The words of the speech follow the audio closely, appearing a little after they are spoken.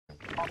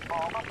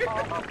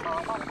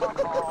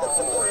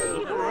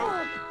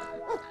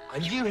I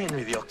knew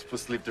Henry the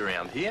Octopus lived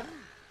around here.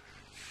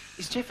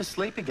 Is Jeff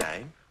asleep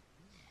again?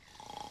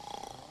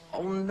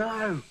 Oh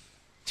no!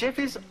 Jeff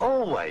is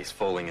always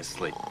falling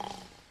asleep.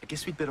 I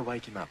guess we'd better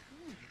wake him up.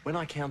 When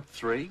I count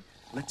 3,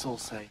 let's all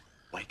say,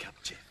 "Wake up,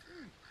 Jeff."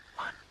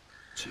 1,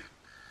 2,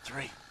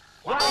 3.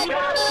 Wake up!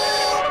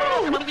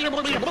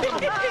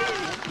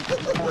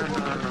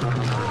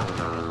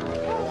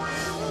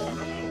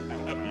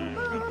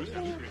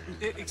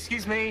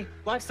 Excuse me,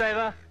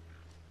 lifesaver.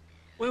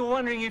 We were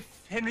wondering if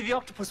Henry the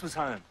Octopus was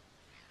home.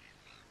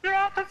 You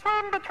are to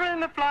swim between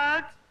the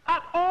flags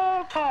at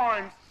all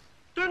times.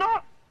 Do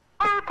not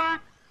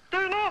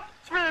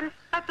swim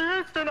at the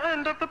eastern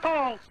end of the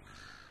pool.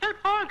 Keep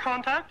eye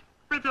contact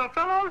with your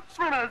fellow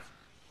swimmers.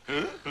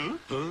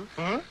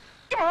 Huh?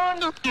 Come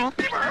on, you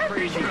stupid idiot.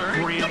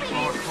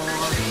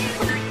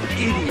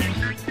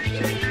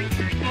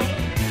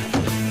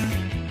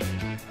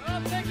 Oh,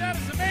 thank God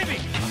it's a baby.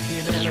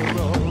 Rocking and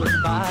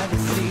rolling by the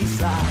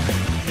seaside.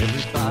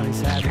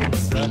 Everybody's having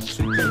such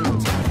a good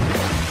time.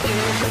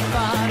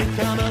 Everybody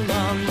come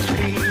along with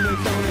me.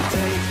 We're gonna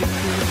take a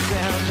cruise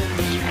down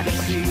beneath the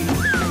sea.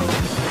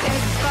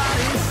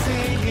 Everybody's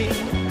singing.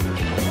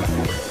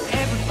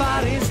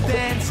 Everybody's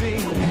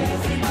dancing.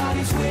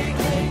 Everybody's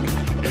wiggling.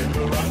 And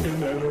we're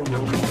rocking and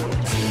rolling.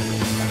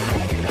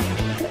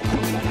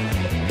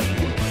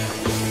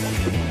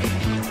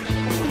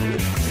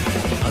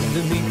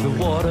 Underneath the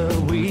water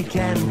we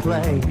can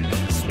play,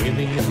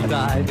 swimming and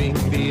diving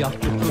the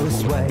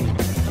octopus way.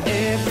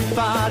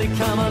 Everybody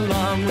come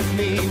along with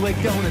me, we're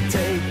gonna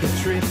take a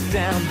trip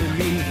down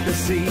beneath the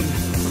sea.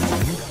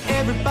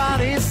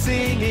 Everybody's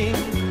singing,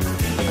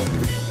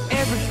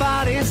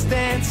 everybody's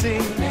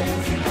dancing,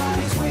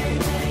 everybody's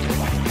waiting,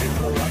 and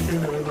we're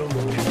rocking and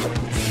rolling.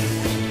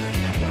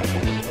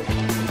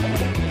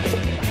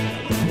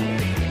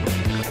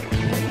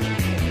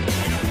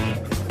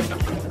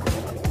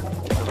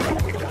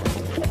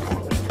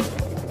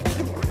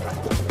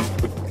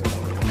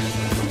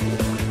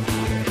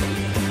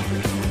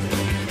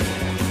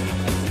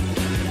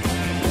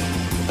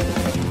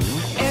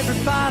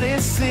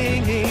 Everybody's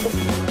singing,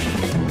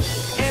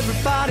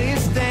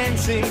 everybody's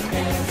dancing,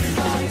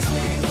 everybody's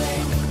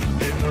wiggling,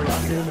 and we're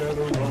rocking and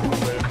rolling.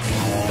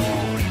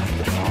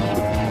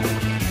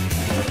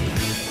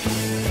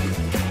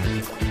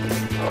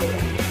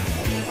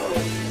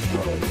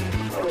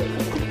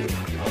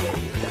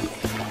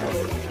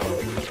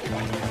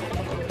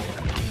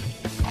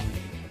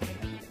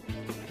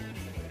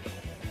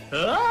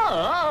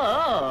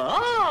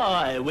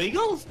 Hi,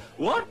 Wiggles.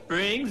 What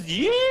brings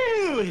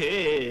you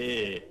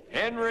here?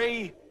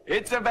 Henry,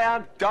 it's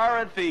about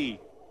Dorothy.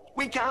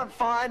 We can't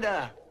find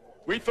her.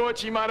 We thought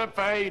she might have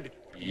paid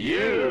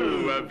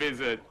you a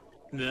visit.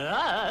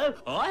 No,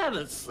 I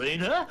haven't seen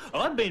her.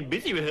 I've been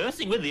busy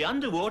rehearsing with the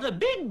underwater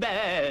big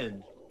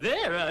band.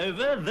 They're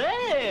over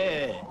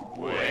there.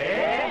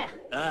 Where?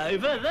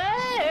 Over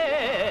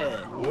there.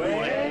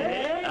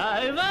 Where?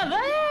 Over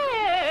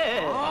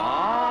there.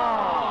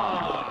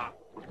 Ah!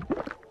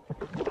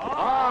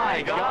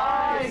 Hi,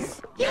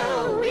 guys.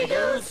 Yo,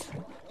 Wiggles!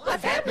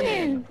 What's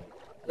happening?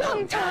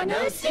 Long time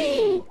no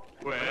see!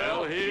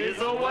 Well, here's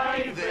a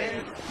way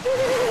then.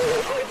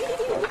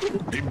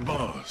 Hey,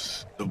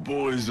 boss, the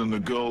boys and the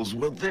girls,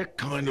 well, they're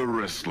kind of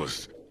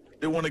restless.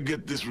 They want to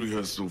get this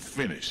rehearsal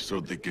finished so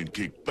they can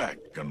kick back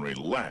and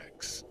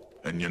relax.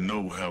 And you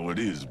know how it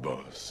is,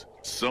 boss.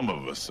 Some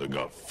of us have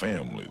got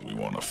families we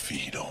want to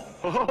feed on.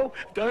 Oh,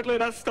 don't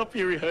let us stop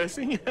you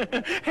rehearsing.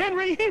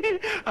 Henry,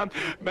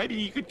 maybe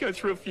you could go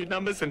through a few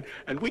numbers and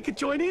we could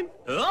join in.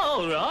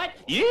 All right,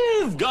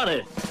 you've got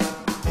it.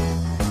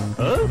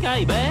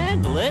 Okay,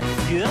 band, let's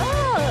go.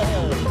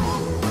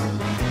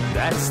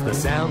 That's the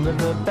sound of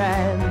the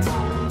band.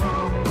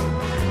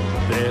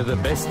 They're the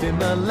best in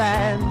the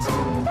land.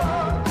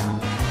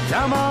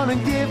 Come on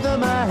and give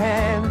them a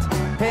hand.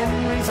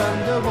 Henry's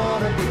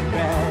Underwater Big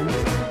Band.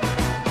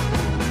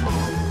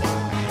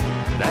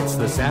 That's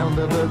the sound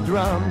of a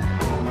drum.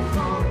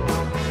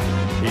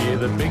 Hear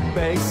the big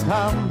bass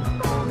hum.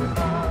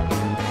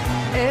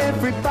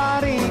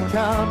 Everybody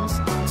comes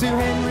to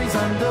Henry's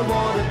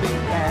Underwater Big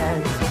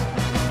Band.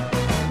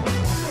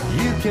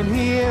 You can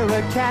hear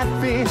a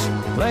catfish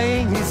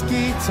playing his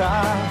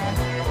guitar.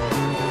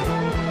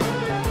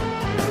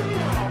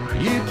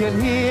 You can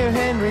hear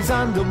Henry's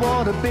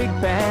Underwater Big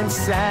Band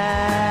sound.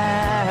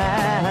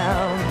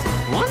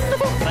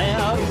 Wonderful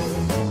sound.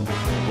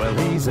 Well,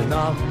 he's an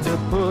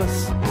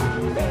octopus.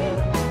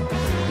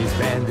 His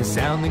band is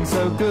sounding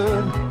so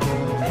good.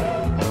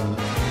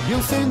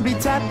 You'll soon be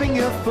tapping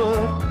your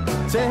foot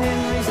to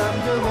Henry's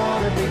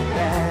Underwater Big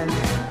Band.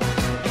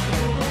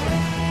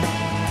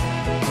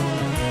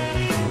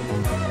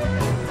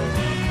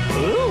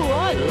 Ooh,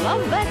 I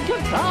love that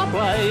guitar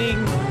playing.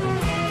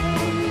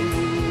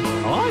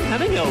 I'm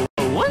having a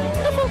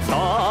wonderful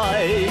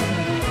time.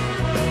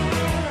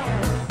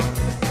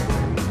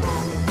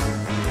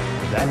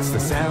 That's the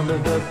sound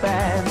of the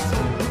band.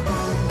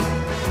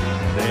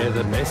 They're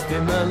the best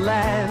in the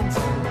land.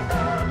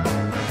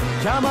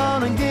 Come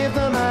on and give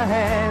them a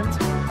hand.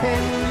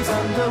 Henry's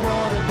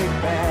underwater big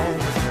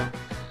band.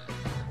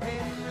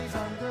 Henry's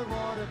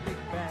underwater big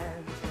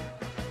band.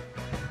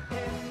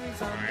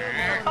 Henry's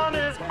underwater. On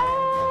his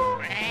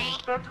own,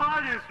 the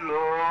tide is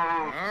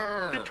low.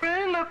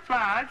 Between the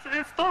flags,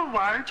 it's the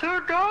way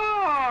to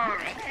go.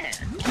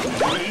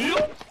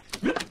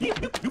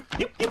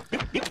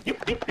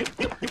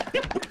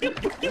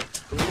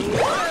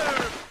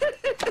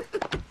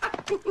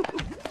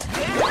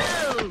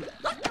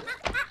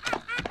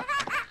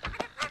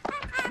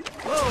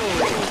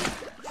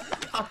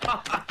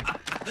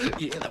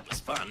 Yeah, that was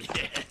fun.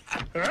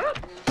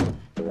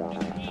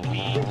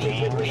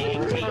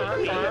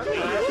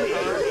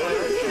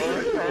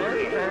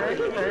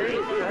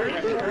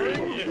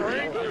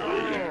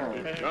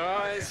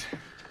 Guys,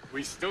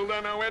 we still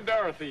don't know where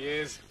Dorothy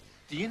is.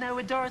 Do you know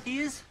where Dorothy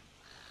is?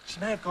 She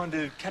may have gone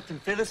to Captain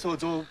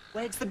Feathersword's or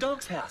Wags the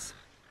dog's house.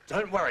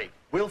 Don't worry,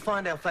 we'll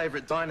find our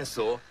favourite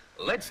dinosaur.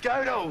 Let's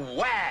go to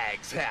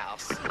Wag's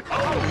house.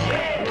 Oh,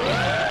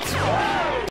 yeah!